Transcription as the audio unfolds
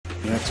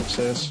had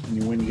success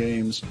and you win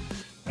games,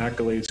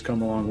 accolades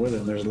come along with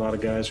it. And there's a lot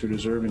of guys who are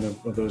deserving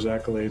of those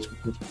accolades.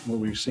 With what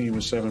we've seen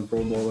with 7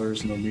 Pro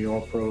Bowlers, and there'll be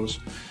all pros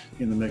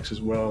in the mix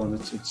as well. And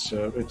it's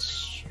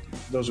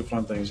those are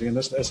fun things. Again,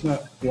 that's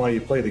not why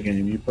you play the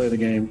game. You play the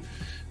game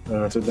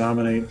to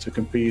dominate, to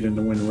compete, and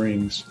to win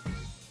rings.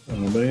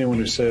 But anyone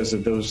who says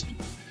that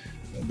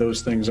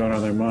those things aren't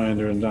on their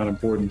mind or not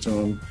important to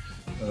them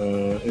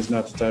is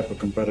not the type of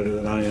competitor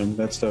that I am.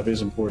 That stuff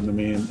is important to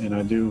me, and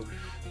I do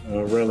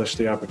relish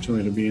the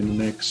opportunity to be in the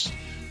mix.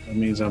 That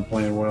means I'm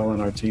playing well,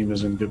 and our team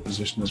is in good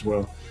position as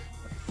well.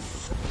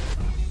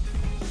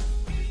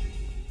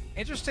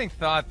 Interesting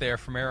thought there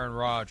from Aaron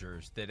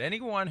Rodgers, that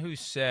anyone who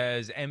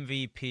says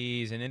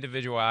MVPs and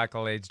individual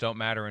accolades don't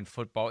matter in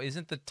football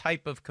isn't the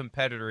type of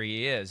competitor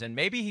he is. And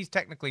maybe he's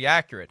technically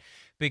accurate,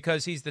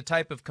 because he's the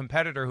type of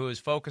competitor who is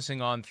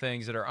focusing on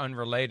things that are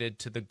unrelated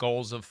to the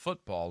goals of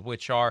football,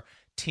 which are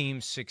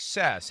team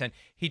success. And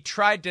he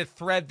tried to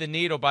thread the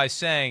needle by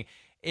saying,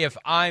 if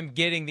I'm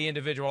getting the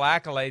individual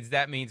accolades,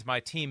 that means my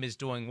team is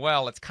doing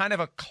well. It's kind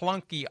of a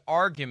clunky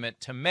argument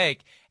to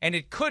make, and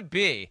it could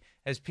be,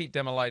 as Pete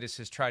Demolitis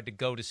has tried to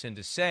goad us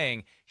into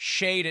saying,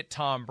 shade at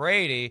Tom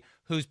Brady,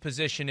 whose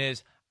position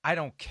is, I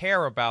don't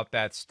care about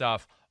that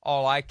stuff.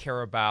 All I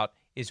care about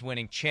is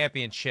winning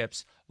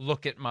championships.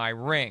 Look at my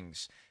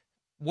rings.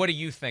 What do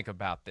you think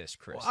about this,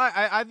 Chris? Well,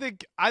 I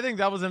think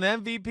that was an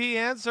MVP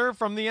answer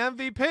from the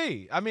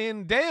MVP. I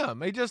mean,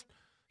 damn,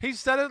 he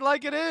said it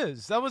like it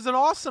is. That was an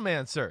awesome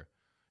answer.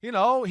 You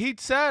know, he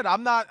said,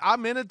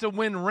 I'm in it to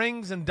win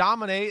rings and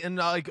dominate, and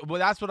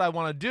that's what I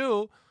want to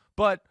do,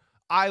 but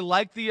I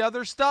like the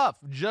other stuff,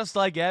 just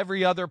like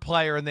every other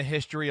player in the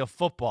history of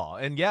football.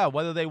 And yeah,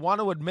 whether they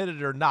want to admit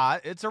it or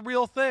not, it's a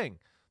real thing.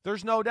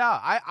 There's no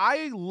doubt.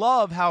 I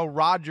love how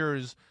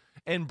Rodgers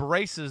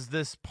embraces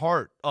this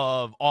part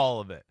of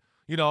all of it.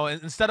 You know,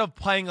 instead of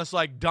playing us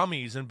like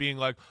dummies and being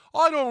like,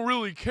 I don't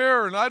really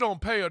care and I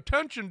don't pay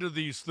attention to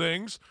these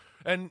things.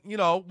 And, you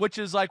know, which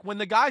is like when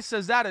the guy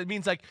says that, it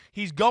means like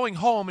he's going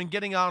home and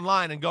getting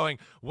online and going,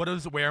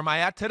 where am I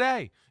at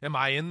today? Am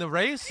I in the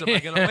race? Am I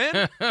going to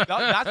win?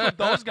 That's what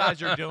those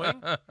guys are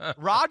doing.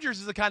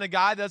 Rodgers is the kind of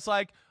guy that's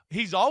like,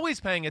 he's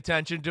always paying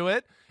attention to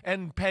it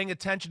and paying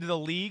attention to the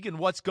league and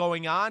what's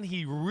going on.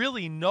 He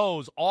really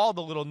knows all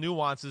the little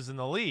nuances in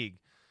the league.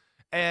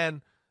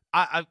 And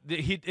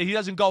he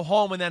doesn't go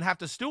home and then have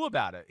to stew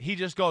about it. He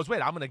just goes,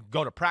 wait, I'm going to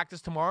go to practice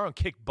tomorrow and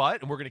kick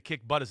butt, and we're going to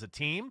kick butt as a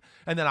team,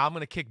 and then I'm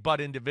going to kick butt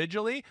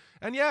individually.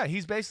 And, yeah,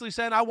 he's basically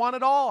saying, I want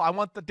it all. I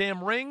want the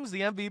damn rings, the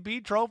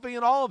MVP trophy,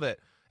 and all of it.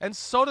 And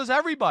so does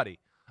everybody.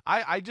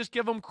 I just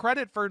give him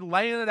credit for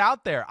laying it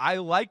out there. I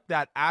like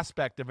that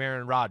aspect of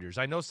Aaron Rodgers.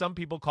 I know some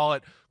people call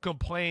it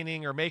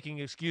complaining or making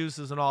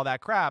excuses and all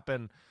that crap,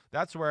 and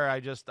that's where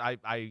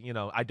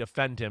I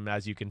defend him,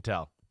 as you can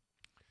tell.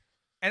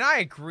 And I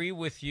agree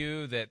with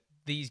you that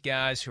these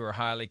guys who are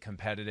highly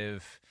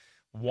competitive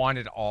want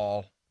it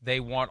all. They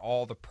want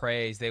all the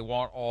praise. They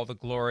want all the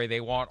glory.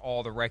 They want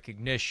all the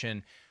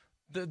recognition.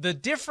 The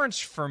difference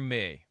for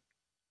me,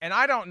 and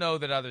I don't know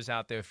that others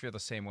out there feel the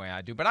same way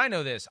I do, but I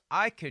know this.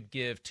 I could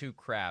give two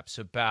craps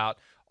about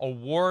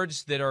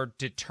awards that are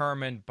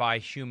determined by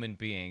human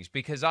beings,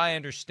 because I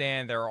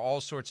understand there are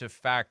all sorts of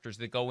factors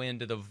that go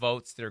into the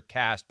votes that are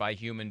cast by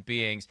human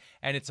beings,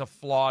 and it's a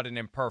flawed and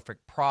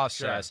imperfect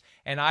process, sure.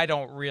 And I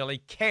don't really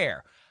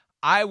care.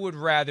 I would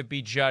rather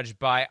be judged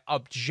by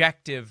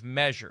objective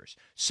measures.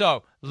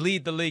 So,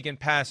 lead the league in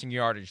passing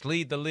yardage,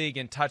 lead the league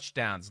in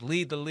touchdowns,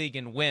 lead the league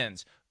in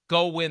wins,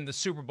 go win the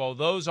Super Bowl.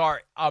 Those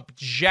are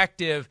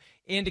objective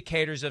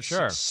indicators of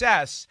sure.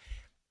 success,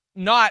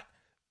 not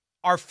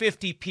are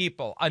 50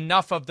 people,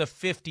 enough of the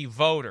 50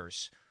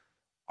 voters,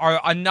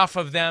 are enough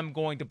of them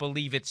going to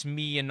believe it's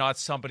me and not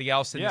somebody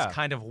else in this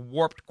kind of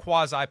warped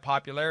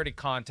quasi-popularity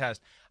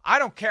contest. I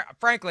don't care.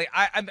 Frankly,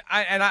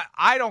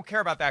 I don't care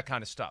about that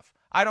kind of stuff.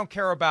 I don't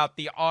care about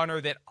the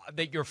honor that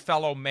your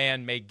fellow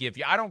man may give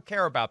you. I don't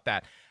care about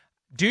that.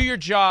 Do your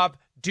job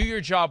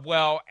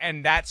well,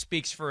 and that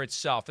speaks for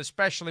itself,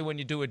 especially when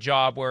you do a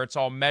job where it's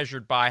all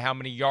measured by how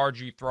many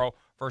yards you throw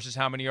versus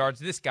how many yards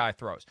this guy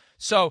throws.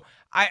 So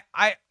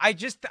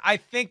I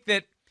think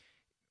that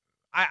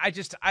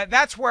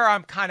that's where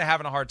I'm kind of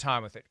having a hard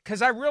time with it,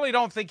 because I really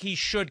don't think he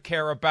should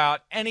care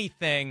about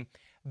anything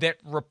that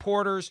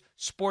reporters,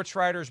 sports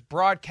writers,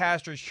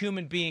 broadcasters,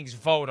 human beings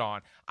vote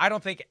on. I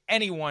don't think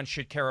anyone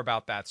should care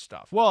about that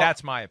stuff. Well,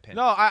 that's my opinion.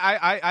 No,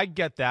 I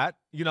get that.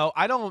 You know,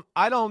 I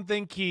don't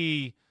think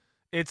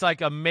it's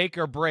like a make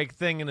or break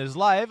thing in his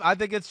life. I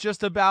think it's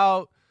just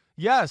about,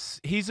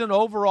 yes, he's an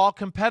overall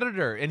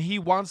competitor and he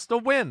wants to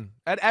win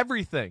at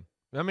everything.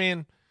 I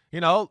mean, you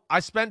know, I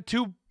spent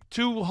two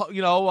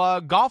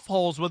golf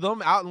holes with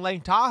him out in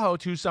Lake Tahoe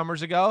 2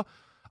 summers ago.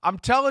 I'm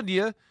telling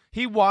you,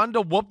 he wanted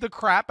to whoop the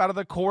crap out of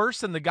the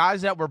course and the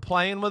guys that were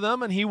playing with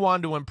him, and he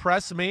wanted to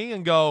impress me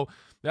and go.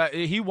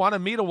 He wanted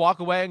me to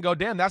walk away and go,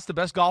 damn, that's the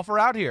best golfer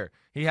out here.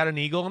 He had an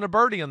eagle and a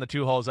birdie on the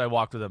 2 holes I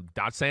walked with him.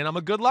 Not saying I'm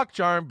a good luck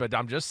charm, but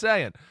I'm just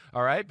saying.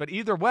 All right. But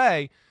either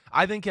way,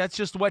 I think that's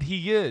just what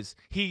he is.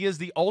 He is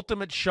the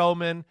ultimate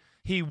showman.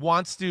 He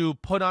wants to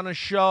put on a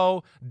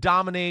show,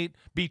 dominate,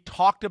 be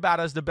talked about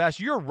as the best.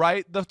 You're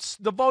right.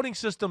 The voting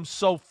system's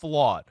so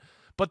flawed.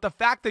 But the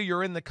fact that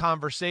you're in the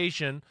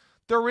conversation,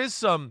 there is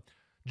some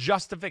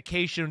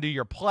justification to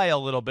your play a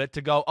little bit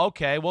to go,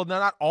 okay, well,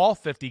 not all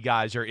 50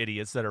 guys are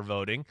idiots that are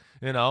voting.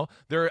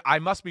 I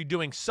must be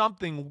doing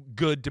something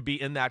good to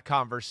be in that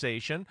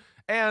conversation.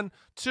 And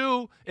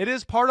two, it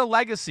is part of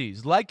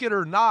legacies. Like it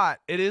or not,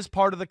 it is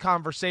part of the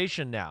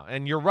conversation now.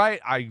 And you're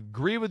right. I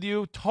agree with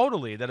you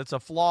totally that it's a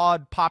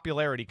flawed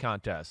popularity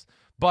contest.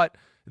 But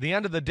at the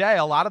end of the day,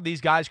 a lot of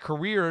these guys'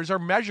 careers are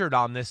measured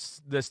on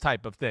this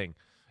type of thing.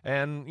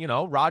 And,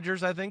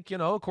 Rodgers, I think,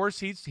 of course,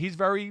 he's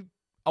very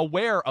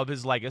aware of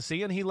his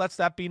legacy, and he lets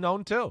that be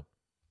known too.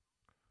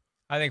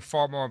 I think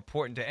far more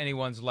important to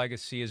anyone's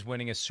legacy is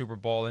winning a Super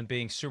Bowl and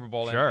being Super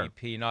Bowl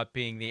MVP, not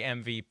being the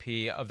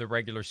MVP of the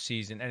regular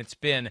season. And it's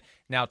been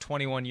now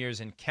 21 years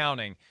and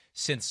counting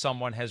since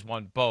someone has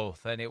won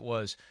both. And it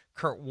was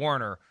Kurt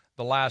Warner,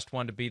 the last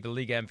one to be the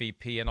league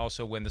MVP and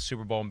also win the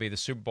Super Bowl and be the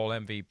Super Bowl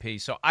MVP.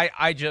 So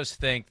I just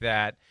think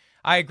that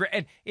I agree.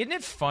 And isn't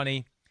it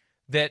funny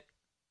that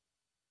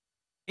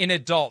in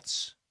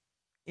adults,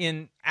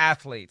 in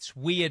athletes,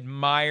 we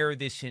admire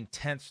this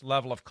intense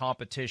level of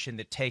competition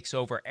that takes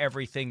over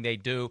everything they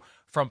do,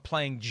 from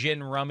playing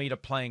gin rummy to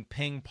playing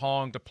ping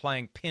pong to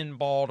playing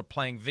pinball to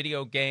playing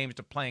video games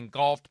to playing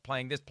golf to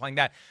playing this, playing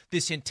that.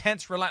 This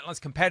intense, relentless,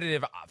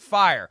 competitive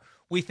fire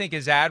we think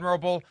is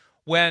admirable,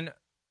 when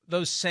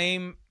those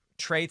same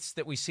traits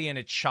that we see in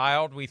a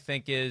child we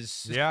think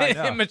is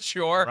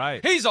immature.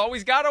 Right. He's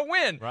always got to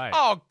win. Right.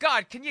 Oh,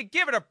 God, can you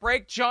give it a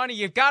break, Johnny?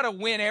 You've got to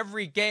win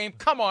every game.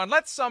 Come on,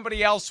 let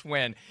somebody else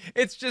win.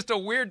 It's just a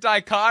weird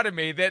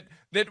dichotomy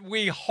that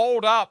we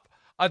hold up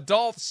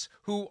adults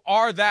who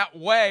are that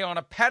way on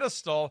a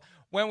pedestal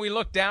when we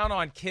look down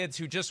on kids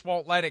who just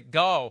won't let it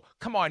go.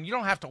 Come on, you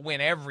don't have to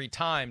win every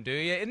time, do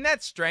you? Isn't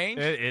that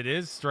strange? It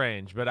is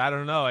strange, but I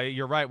don't know.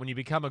 You're right. When you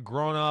become a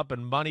grown-up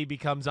and money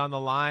becomes on the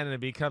line and it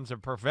becomes a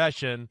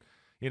profession,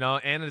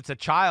 and it's a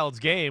child's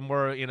game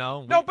where,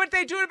 No, but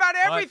they do it about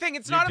everything.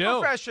 It's not a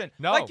profession.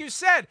 No. Like you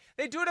said,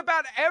 they do it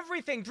about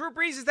everything. Drew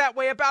Brees is that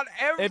way about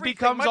everything. It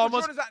becomes Michael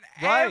almost Jordan's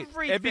about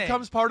everything. It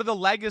becomes part of the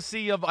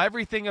legacy of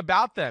everything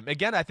about them.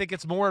 Again, I think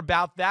it's more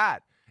about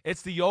that.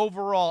 It's the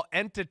overall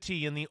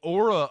entity and the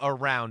aura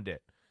around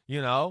it.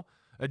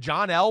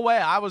 John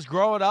Elway, I was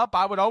growing up,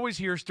 I would always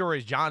hear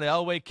stories. John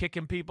Elway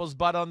kicking people's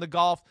butt on the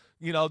golf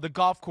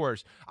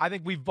course. I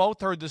think we've both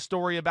heard the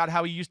story about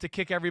how he used to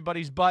kick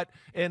everybody's butt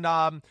in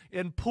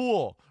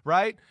pool,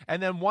 right?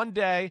 And then one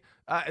day,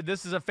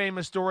 this is a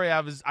famous story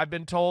I've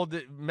been told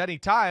many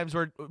times,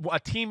 where a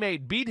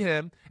teammate beat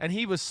him, and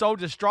he was so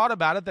distraught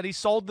about it that he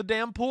sold the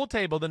damn pool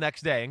table the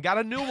next day and got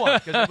a new one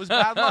because it was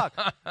bad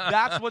luck.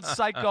 That's what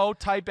psycho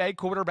type A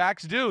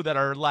quarterbacks do that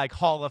are like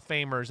Hall of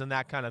Famers and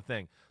that kind of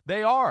thing.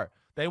 They are.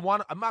 They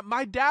want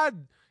my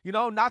dad,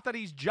 not that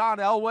he's John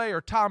Elway or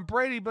Tom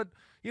Brady, but,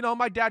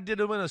 my dad did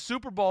win a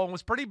Super Bowl and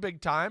was pretty big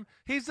time.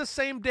 He's the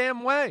same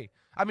damn way.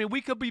 I mean,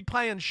 we could be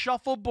playing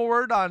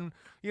shuffleboard on,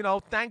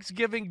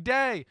 Thanksgiving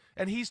Day,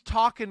 and he's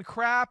talking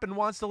crap and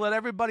wants to let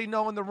everybody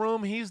know in the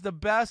room he's the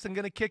best and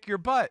going to kick your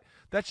butt.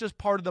 That's just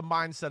part of the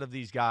mindset of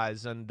these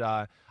guys, and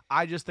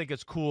I just think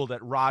it's cool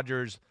that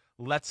Rodgers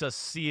lets us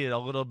see it a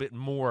little bit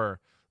more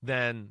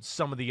than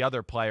some of the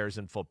other players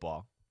in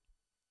football.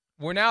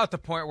 We're now at the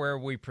point where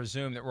we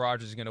presume that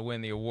Rodgers is going to win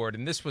the award,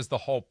 and this was the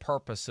whole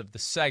purpose of the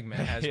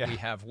segment, as we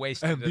have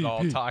wasted it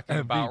all talking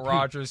about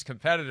Rodgers'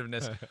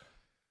 competitiveness.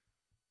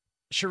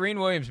 Shireen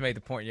Williams made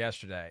the point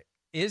yesterday.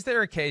 Is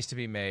there a case to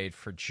be made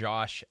for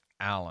Josh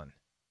Allen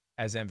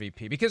as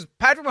MVP? Because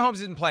Patrick Mahomes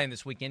isn't playing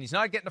this weekend. He's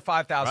not getting to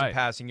 5,000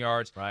 passing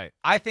yards. Right.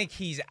 I think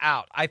he's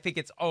out. I think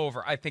it's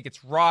over. I think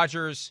it's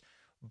Rodgers.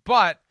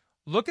 But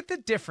look at the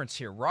difference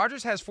here.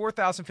 Rodgers has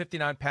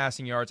 4,059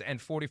 passing yards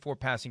and 44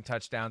 passing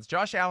touchdowns.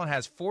 Josh Allen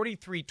has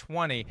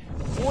 4,320,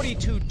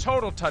 42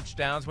 total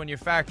touchdowns when you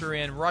factor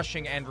in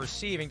rushing and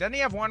receiving. Doesn't he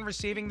have one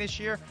receiving this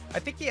year? I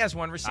think he has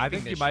one receiving this year.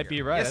 I think you might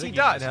be right. Yes, he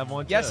does. Have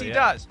one yes, too. He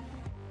does.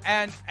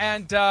 And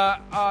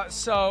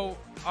so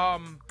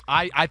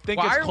I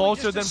think it's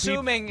closer than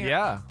assuming.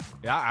 Yeah,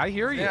 I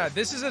hear you. Yeah,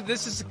 this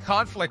is a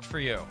conflict for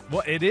you.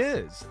 Well, it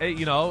is.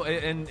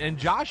 And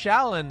Josh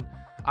Allen,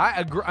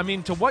 I agree. I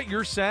mean, to what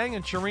you're saying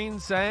and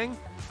Shireen's saying,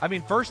 I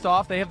mean, first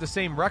off, they have the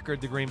same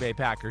record the Green Bay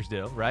Packers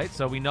do, right?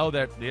 So we know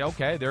that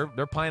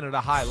they're playing at a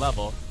high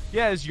level.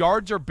 Yeah, his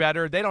yards are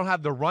better. They don't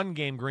have the run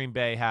game Green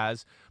Bay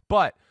has,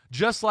 but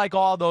just like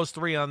all those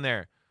three on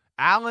there,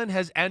 Allen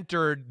has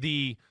entered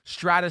the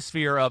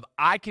stratosphere of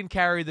I can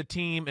carry the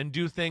team and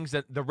do things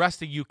that the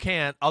rest of you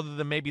can't, other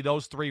than maybe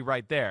those three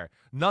right there.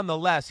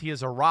 Nonetheless, he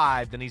has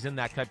arrived, and he's in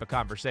that type of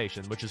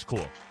conversation, which is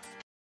cool.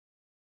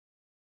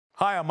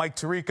 Hi, I'm Mike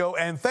Tirico,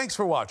 and thanks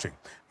for watching.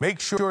 Make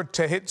sure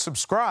to hit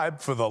subscribe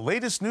for the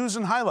latest news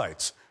and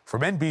highlights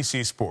from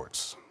NBC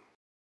Sports.